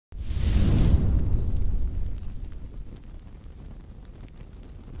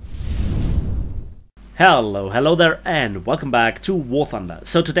Hello there and welcome back to War Thunder.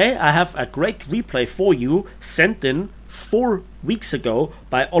 So today I have a great replay for you sent in 4 weeks ago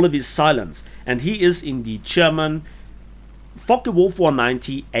by OliviSilenc, and he is in the German Focke-Wulf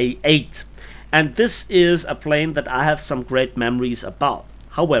 190 A-8. And this is a plane that I have some great memories about.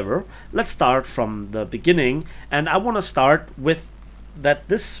 However, let's start from the beginning, and I want to start with that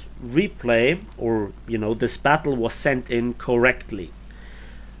this replay, or this battle, was sent in correctly.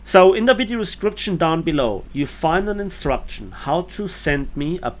 So in the video description down below you find an instruction how to send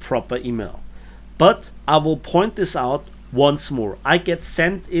me a proper email. But I will point this out once more. I get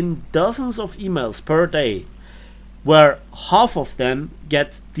sent in dozens of emails per day where half of them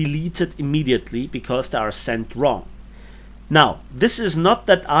get deleted immediately because they are sent wrong. Now, this is not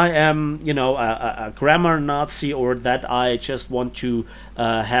that I am, a grammar Nazi, or that I just want to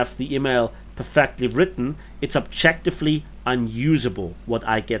have the email perfectly written. It's objectively unusable what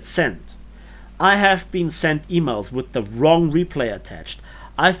I get sent. I have been sent emails with the wrong replay attached.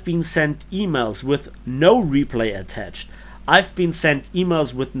 I've been sent emails with no replay attached. I've been sent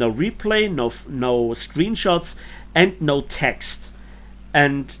emails with no replay, no screenshots, and no text.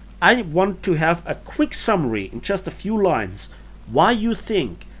 And I want to have a quick summary in just a few lines why you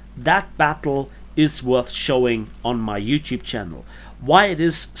think that battle is worth showing on my YouTube channel, why it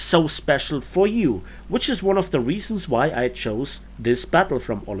is so special for you, which is one of the reasons why I chose this battle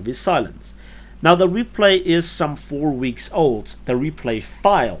from OliviSilenc. Now, the replay is some 4 weeks old, the replay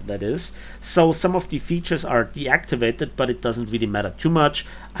file that is, so some of the features are deactivated, but it doesn't really matter too much.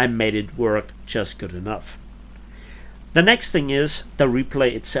 I made it work just good enough. The next thing is the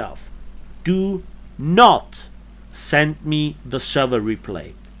replay itself. Do not send me the server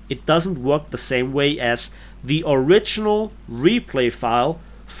replay. It doesn't work the same way as the original replay file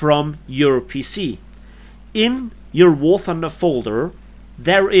from your PC. In your War Thunder folder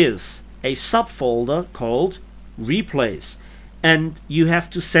there is a subfolder called replays, and you have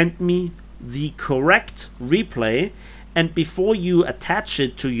to send me the correct replay, and before you attach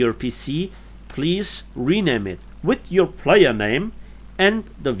it to your PC, please rename it with your player name and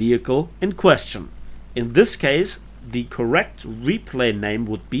the vehicle in question. In this case, the correct replay name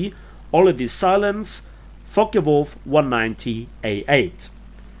would be OliviSilenc Focke-Wulf 190 A8.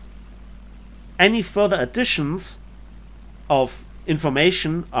 Any further additions of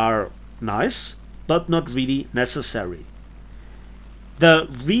information are nice, but not really necessary. The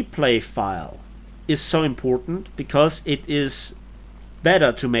replay file is so important because it is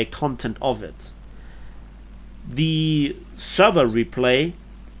better to make content of it. The server replay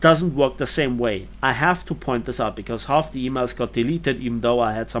doesn't work the same way. I have to point this out because half the emails got deleted, even though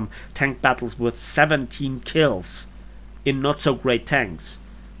I had some tank battles with 17 kills in not so great tanks,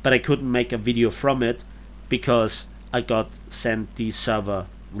 but I couldn't make a video from it because I got sent the server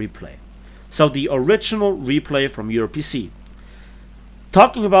replay. So the original replay from your PC.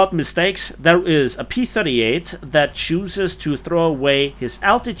 Talking about mistakes, there is a P-38 that chooses to throw away his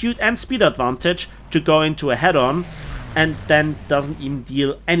altitude and speed advantage to go into a head-on, and then doesn't even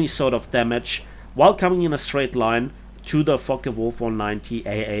deal any sort of damage while coming in a straight line to the Focke-Wulf 190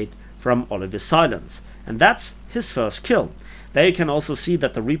 A8 from OliviSilenc. And that's his first kill. There you can also see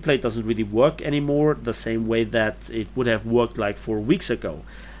that the replay doesn't really work anymore the same way that it would have worked like 4 weeks ago.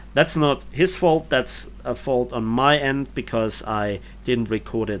 That's not his fault, that's a fault on my end because I didn't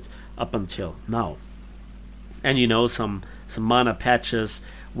record it up until now. And some minor patches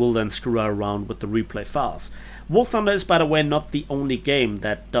will then screw around with the replay files. War Thunder is, by the way, not the only game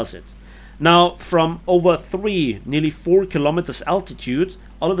that does it. Now, from over 3, nearly 4 kilometers altitude,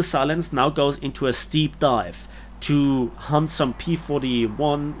 OliviSilenc now goes into a steep dive to hunt some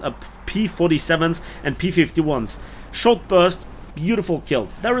P-47s and P-51s. Short burst, beautiful kill.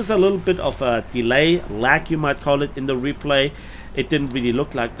 There is a little bit of a delay, lag you might call it, in the replay. It didn't really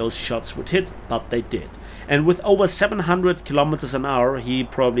look like those shots would hit, but they did. And with over 700 kilometers an hour, he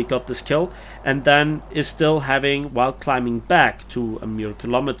probably got this kill, and then is still having, while climbing back to a mere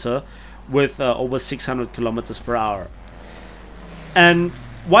kilometer, with over 600 kilometers per hour. And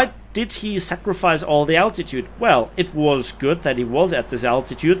why did he sacrifice all the altitude? Well, it was good that he was at this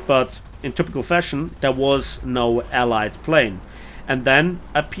altitude, but in typical fashion, there was no allied plane. And then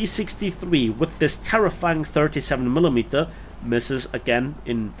a P-63 with this terrifying 37mm misses again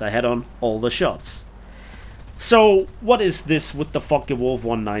in the head-on all the shots. So what is this with the Focke-Wulf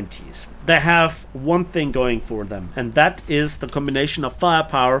 190s? They have one thing going for them, and that is the combination of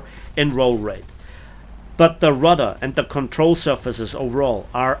firepower and roll rate. But the rudder and the control surfaces overall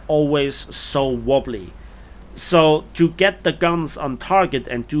are always so wobbly. So to get the guns on target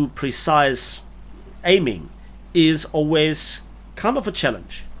and do precise aiming is always kind of a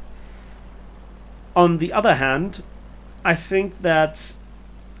challenge. On the other hand, I think that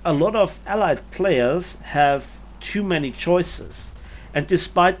a lot of Allied players have too many choices, and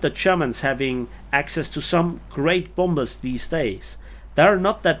despite the Germans having access to some great bombers these days, they are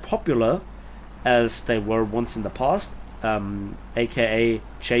not that popular as they were once in the past, aka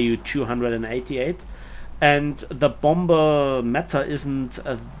Ju-288, and the bomber meta isn't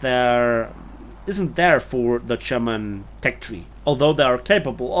there for the German tech tree, although they are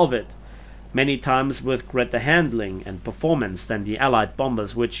capable of it many times with greater handling and performance than the Allied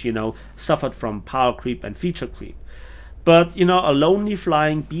bombers, which, you know, suffered from power creep and feature creep. But, you know, a lonely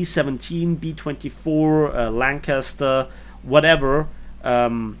flying B-17, B-24, Lancaster, whatever,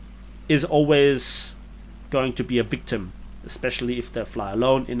 is always going to be a victim, especially if they fly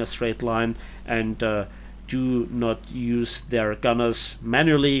alone in a straight line and do not use their gunners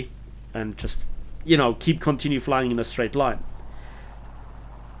manually and just, you know, continue flying in a straight line.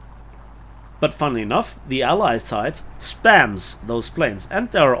 But funnily enough, the Allied side spams those planes, and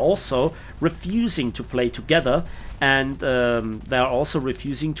they are also refusing to play together, and they are also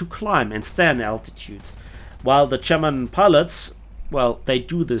refusing to climb and stay in altitude. While the German pilots, well, they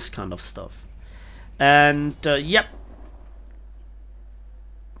do this kind of stuff. And yep,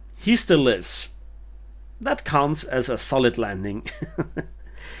 he still lives. That counts as a solid landing.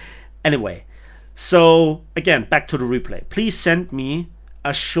 Anyway, so again, back to the replay. Please send me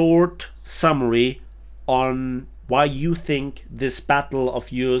a short summary on why you think this battle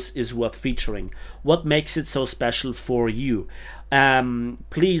of yours is worth featuring. What makes it so special for you?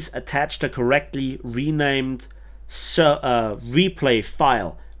 Please attach the correctly renamed replay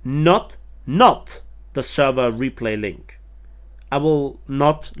file, not the server replay link. I will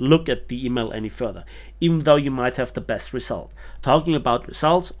not look at the email any further, even though you might have the best result. Talking about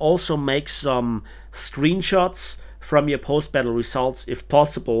results, also make some screenshots from your post-battle results if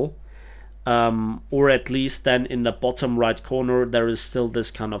possible, or at least then in the bottom right corner there is still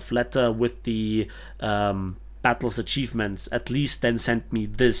this kind of letter with the battle's achievements. At least then send me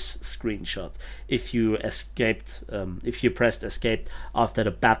this screenshot if you escaped, if you pressed escape after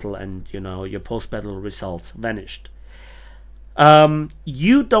the battle and, you know, your post-battle results vanished.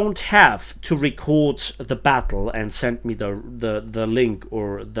 You don't have to record the battle and send me the link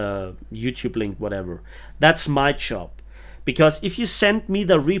or the YouTube link, whatever. That's my job. Because if you send me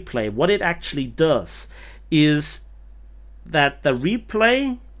the replay, what it actually does is that the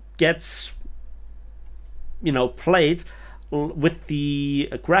replay gets, you know, played with the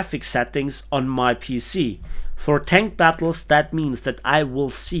graphics settings on my PC. For tank battles, that means that I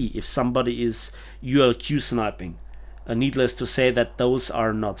will see if somebody is ULQ sniping. Needless to say that those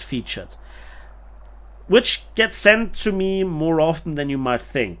are not featured, which gets sent to me more often than you might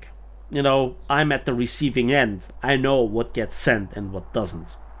think. You know, I'm at the receiving end. I know what gets sent and what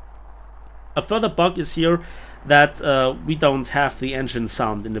doesn't. A further bug is here that we don't have the engine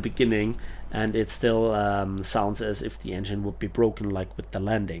sound in the beginning, and it still sounds as if the engine would be broken, like with the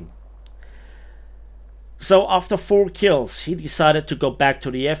landing. So after 4 kills, he decided to go back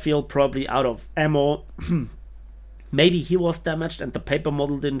to the airfield, probably out of ammo. Maybe he was damaged and the paper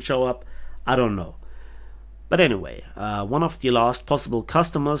model didn't show up. I don't know. But anyway, one of the last possible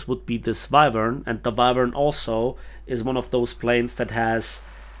customers would be this Wyvern, and the Wyvern also is one of those planes that has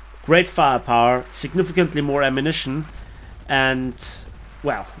great firepower, significantly more ammunition, and,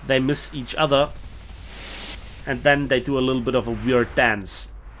 well, they miss each other, and then they do a little bit of a weird dance.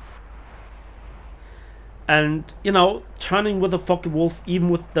 And, you know, turning with a Focke-Wulf, even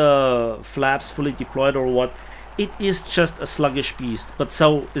with the flaps fully deployed or what, it is just a sluggish beast, but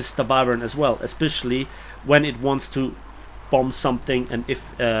so is the Wyvern as well, especially when it wants to bomb something, and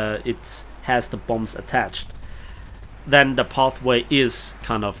if it has the bombs attached, then the pathway is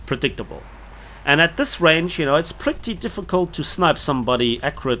kind of predictable. And at this range, you know, it's pretty difficult to snipe somebody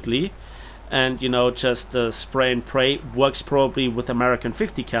accurately, and, you know, just spray and pray works probably with American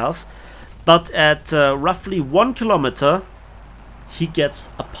 50 cals, but at roughly 1 kilometer, he gets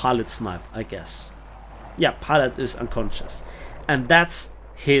a pilot snipe, I guess. Yeah, pilot is unconscious, and that's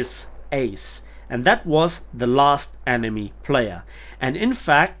his ace, and that was the last enemy player, and in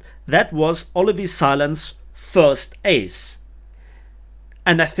fact that was OliviSilenc's first ace.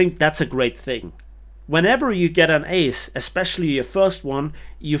 And I think that's a great thing. Whenever you get an ace, especially your first one,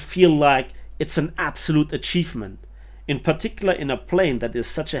 you feel like it's an absolute achievement, in particular in a plane that is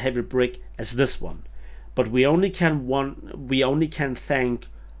such a heavy brick as this one. But we only can thank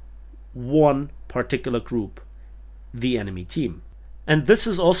one particular group, the enemy team. And this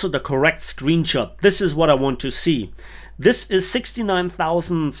is also the correct screenshot. This is what I want to see. This is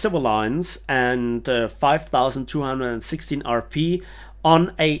 69,000 civilians and 5,216 RP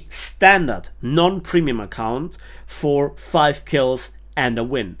on a standard non-premium account for 5 kills and a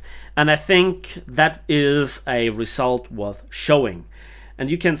win. And I think that is a result worth showing. And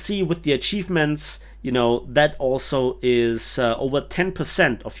you can see with the achievements, you know, that also is over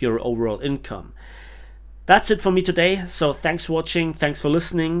 10% of your overall income. That's it for me today. So thanks for watching. Thanks for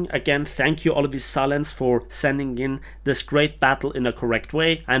listening. Again, thank you, OliviSilenc, for sending in this great battle in a correct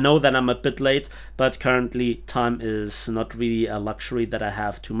way. I know that I'm a bit late, but currently time is not really a luxury that I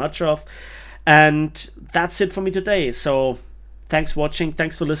have too much of. And that's it for me today. So thanks for watching.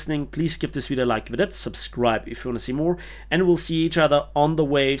 Thanks for listening. Please give this video a like if it did. Subscribe if you want to see more. And we'll see each other on the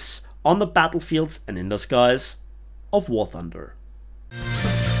waves, on the battlefields, and in the skies of War Thunder.